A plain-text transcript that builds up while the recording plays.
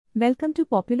Welcome to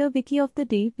Popular Wiki of the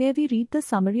Day, where we read the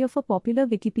summary of a popular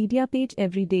Wikipedia page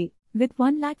every day. With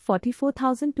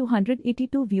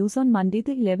 1,44,282 views on Monday,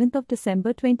 the 11th of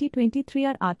December 2023,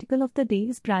 our article of the day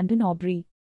is Brandon Aubrey.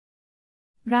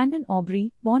 Brandon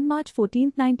Aubrey, born March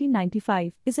 14,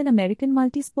 1995, is an American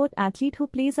multi-sport athlete who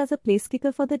plays as a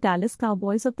placekicker for the Dallas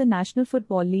Cowboys of the National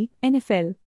Football League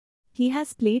 (NFL). He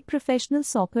has played professional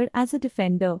soccer as a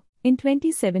defender. In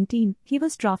 2017, he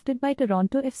was drafted by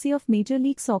Toronto FC of Major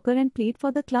League Soccer and played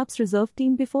for the club's reserve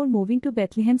team before moving to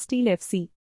Bethlehem Steel FC.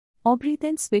 Aubrey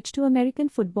then switched to American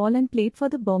football and played for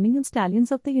the Birmingham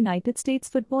Stallions of the United States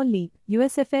Football League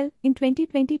 (USFL) in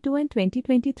 2022 and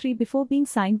 2023 before being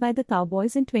signed by the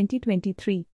Cowboys in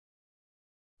 2023.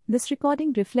 This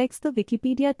recording reflects the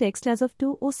Wikipedia text as of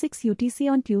 2:06 UTC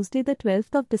on Tuesday, the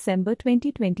 12th of December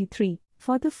 2023.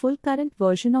 For the full current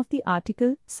version of the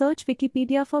article, search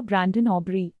Wikipedia for Brandon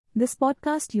Aubrey. This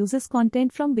podcast uses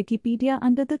content from Wikipedia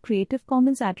under the Creative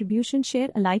Commons Attribution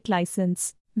Share Alike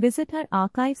license. Visit our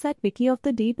archives at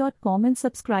wikioftheday.com and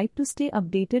subscribe to stay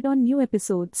updated on new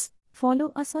episodes.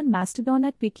 Follow us on Mastodon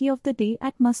at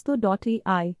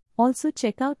wikioftheday@musto.ai. Also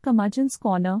check out Curmudgeon's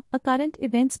Corner, a current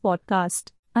events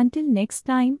podcast. Until next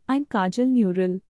time, I'm Kajal Neural.